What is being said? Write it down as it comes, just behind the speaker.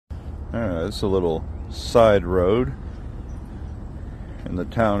It's a little side road in the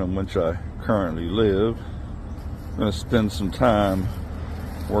town in which I currently live. I'm going to spend some time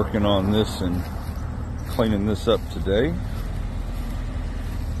working on this and cleaning this up today.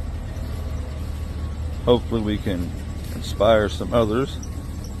 Hopefully we can inspire some others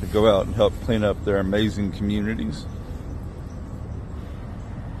to go out and help clean up their amazing communities.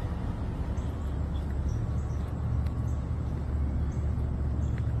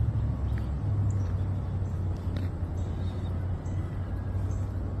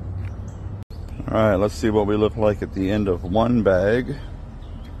 Alright, let's see what we look like at the end of one bag.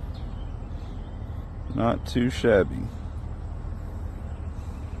 Not too shabby.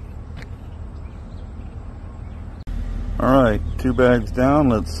 Alright, 2 bags down.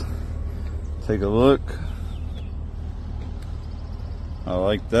 Let's take a look. I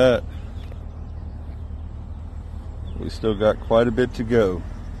like that. We still got quite a bit to go.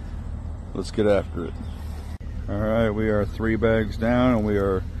 Let's get after it. Alright, we are 3 bags down and we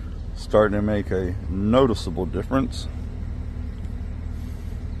are starting to make a noticeable difference.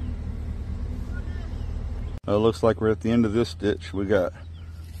 It looks like we're at the end of this ditch. We got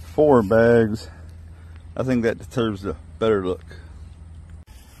 4 bags. I think that deserves a better look.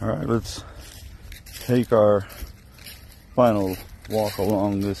 Alright, let's take our final walk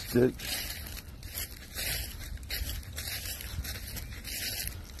along this ditch.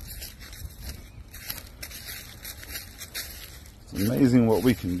 It's amazing what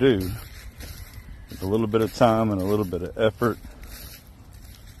we can do with a little bit of time and a little bit of effort.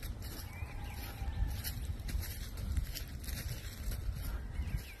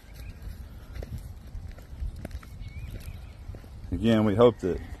 Again, we hope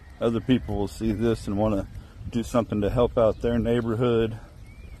that other people will see this and want to do something to help out their neighborhood.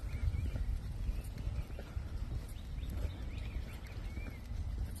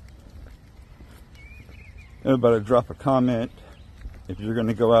 Everybody drop a comment if you're going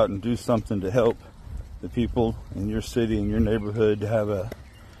to go out and do something to help the people in your city and your neighborhood to have a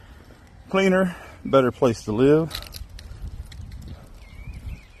cleaner, better place to live.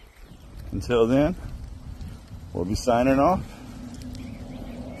 Until then, we'll be signing off.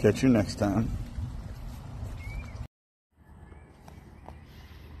 Catch you next time.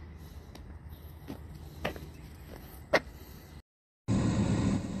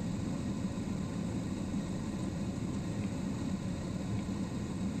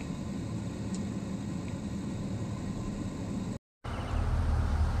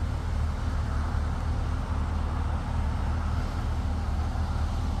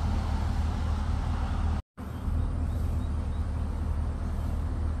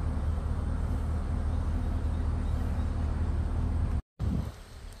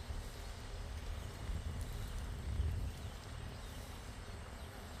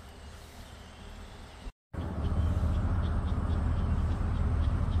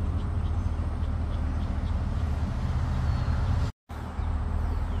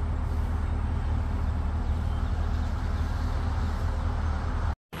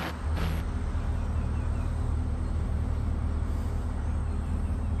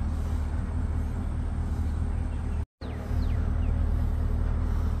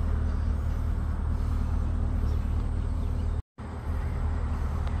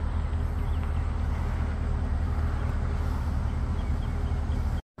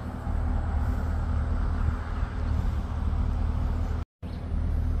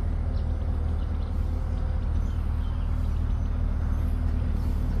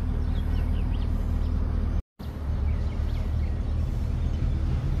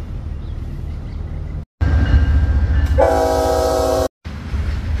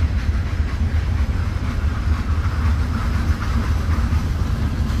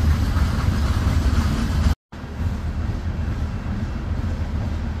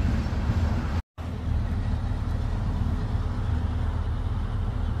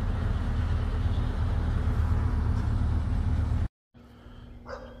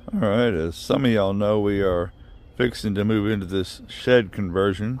 Alright, as some of y'all know, we are fixing to move into this shed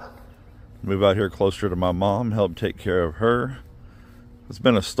conversion. Move out here closer to my mom, help take care of her. It's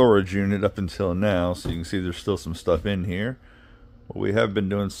been a storage unit up until now, so you can see there's still some stuff in here. But we have been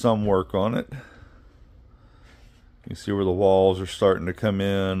doing some work on it. You can see where the walls are starting to come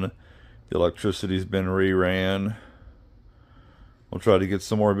in. The electricity's been re-ran. We'll try to get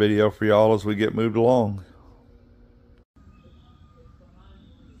some more video for y'all as we get moved along.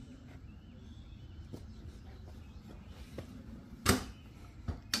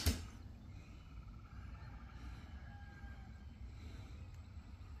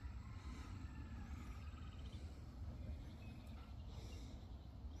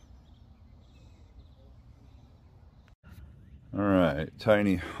 All right,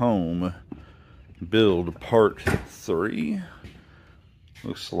 tiny home build part 3.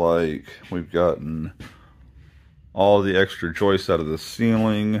 Looks like we've gotten all the extra joists out of the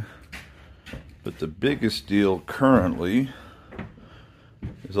ceiling, but the biggest deal currently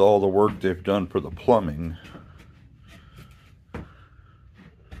is all the work they've done for the plumbing.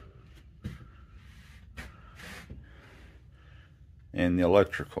 And the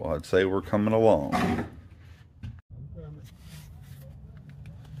electrical. I'd say we're coming along.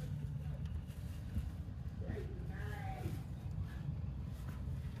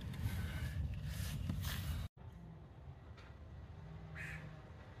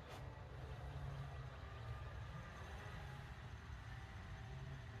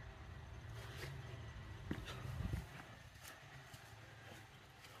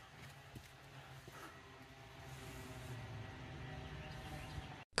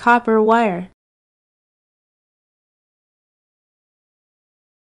 Copper wire.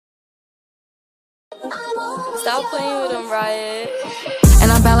 Stop playing with them, Riot.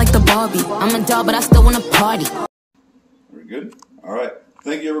 And I'm bad like the Barbie. I'm a doll, but I still want to party. Very good. All right.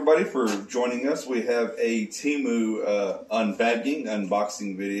 Thank you, everybody, for joining us. We have a Temu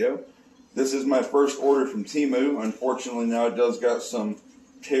unboxing video. This is my first order from Temu. Unfortunately, now it does got some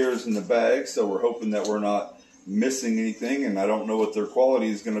tears in the bag, so we're hoping that we're not missing anything, and I don't know what their quality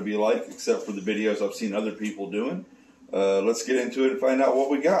is going to be like, except for the videos I've seen other people doing. Let's get into it and find out what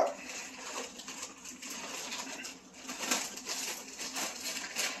we got.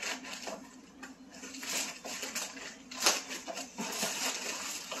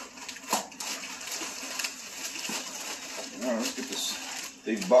 Alright, let's get this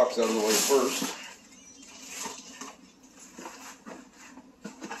big box out of the way first.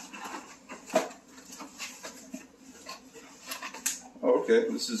 Okay,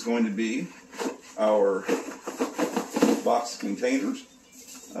 this is going to be our box containers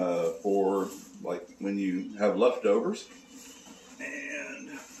for like when you have leftovers, and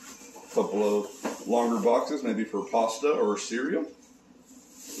a couple of longer boxes maybe for pasta or cereal.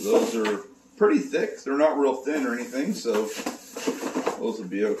 Those are pretty thick. They're not real thin or anything, so those would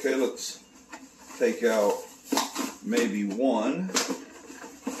be okay. Let's take out maybe one.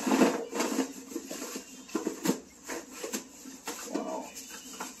 Wow.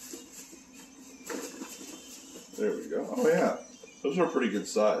 There we go. Oh yeah, those are pretty good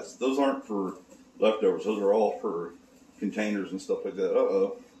size. Those aren't for leftovers. Those are all for containers and stuff like that.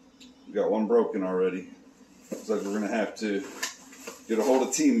 Uh-oh. We got one broken already. Looks like we're going to have to get a hold of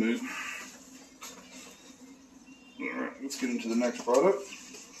Temu. Alright, let's get into the next product.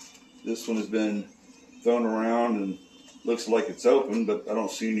 This one has been thrown around and looks like it's open, but I don't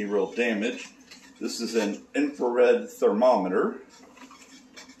see any real damage. This is an infrared thermometer.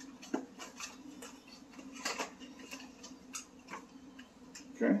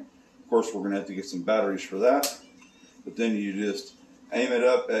 Okay. Of course, we're going to have to get some batteries for that. But then you just aim it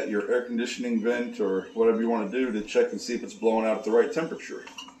up at your air conditioning vent or whatever you want to do to check and see if it's blowing out at the right temperature.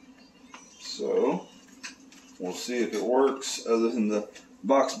 So we'll see if it works. Other than the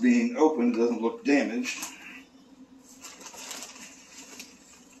box being open, it doesn't look damaged.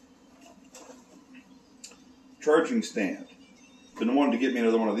 Charging stand. Been wanting to get me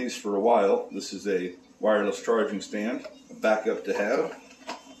another one of these for a while. This is a wireless charging stand, a backup to have.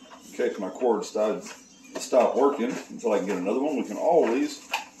 In case my cord stop working until I can get another one, we can always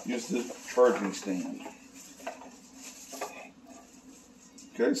use the charging stand.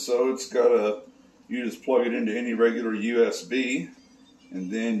 Okay, so it's got a, you just plug it into any regular USB,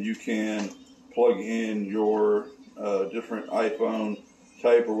 and then you can plug in your different iPhone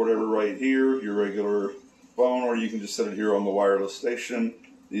type or whatever right here, your regular phone, or you can just set it here on the wireless station.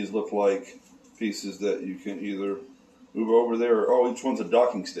 These look like pieces that you can either move over there, or, oh, each one's a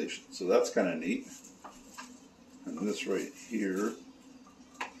docking station, so that's kind of neat. And this right here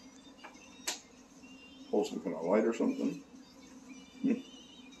holds some kind of light or something.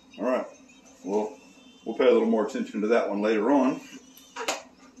 All right, well, we'll pay a little more attention to that one later on.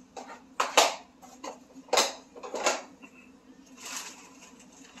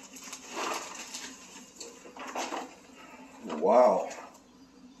 Wow,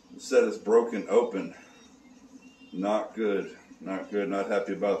 the set is broken open. Not good, not good, not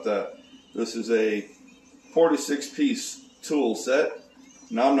happy about that. This is a 46-piece tool set.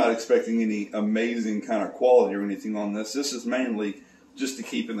 Now, I'm not expecting any amazing kind of quality or anything on this. This is mainly just to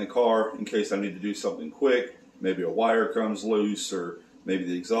keep in the car in case I need to do something quick. Maybe a wire comes loose, or maybe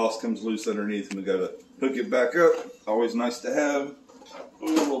the exhaust comes loose underneath and we got to hook it back up. Always nice to have a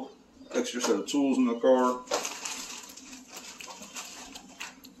little extra set of tools in the car.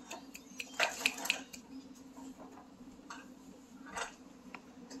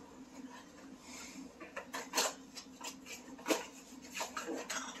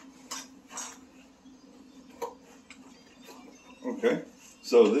 Okay,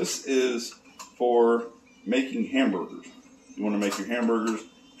 so this is for making hamburgers. You want to make your hamburgers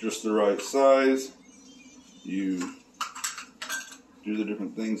just the right size. You do the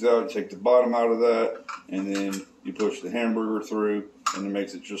different things out, take the bottom out of that, and then you push the hamburger through, and it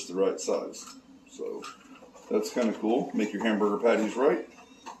makes it just the right size. So that's kind of cool. Make your hamburger patties right.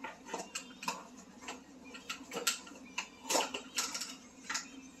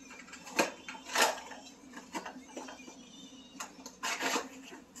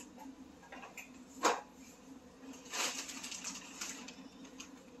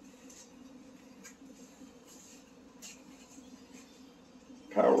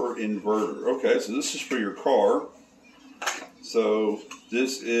 Power inverter. Okay, so this is for your car. So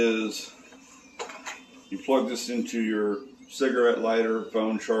this is, you plug this into your cigarette lighter,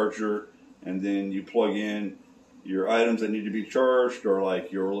 phone charger, and then you plug in your items that need to be charged, or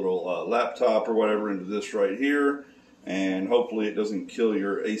like your little laptop or whatever, into this right here. And hopefully it doesn't kill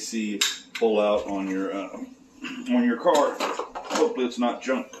your AC pull out on your car. Hopefully it's not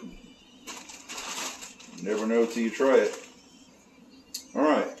junk. You never know till you try it.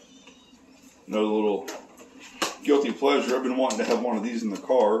 Alright, another little guilty pleasure. I've been wanting to have one of these in the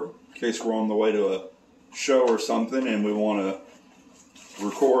car in case we're on the way to a show or something and we want to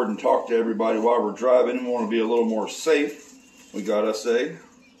record and talk to everybody while we're driving and want to be a little more safe. We got us a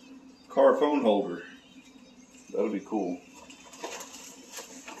car phone holder. That'll be cool.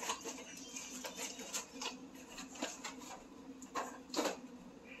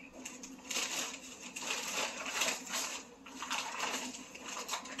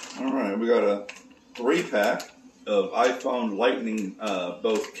 Alright, we got a 3-pack of iPhone Lightning,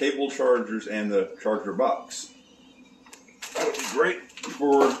 both cable chargers and the charger box. That'll be great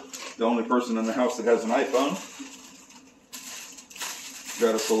for the only person in the house that has an iPhone.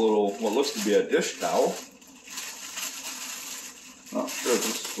 Got us a little, what looks to be a dish towel. Not sure if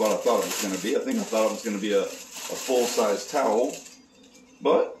this is what I thought it was going to be. I think I thought it was going to be a full-size towel,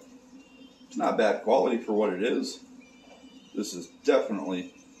 but it's not bad quality for what it is. This is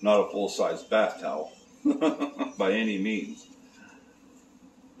definitely not a full-size bath towel by any means,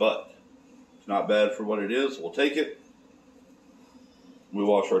 but it's not bad for what it is. We'll take it. We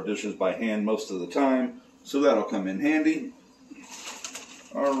wash our dishes by hand most of the time, so that'll come in handy.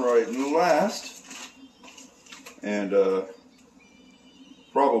 Alright, and last, and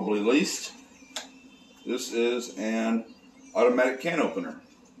probably least, this is an automatic can opener.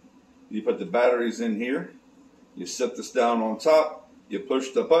 You put the batteries in here, you set this down on top, you push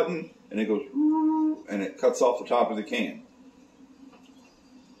the button, and it goes, and it cuts off the top of the can.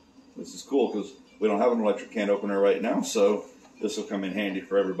 This is cool because we don't have an electric can opener right now, so this will come in handy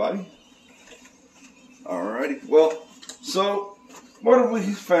for everybody. Alrighty, well, so what have we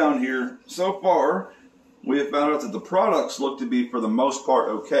found here so far? We have found out that the products look to be, for the most part,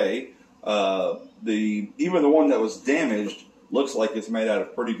 okay. Even the one that was damaged looks like it's made out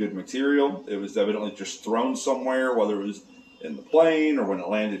of pretty good material. It was evidently just thrown somewhere, whether it was in the plane or when it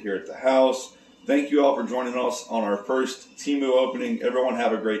landed here at the house. Thank you all for joining us on our first Temu opening. Everyone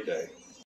have a great day.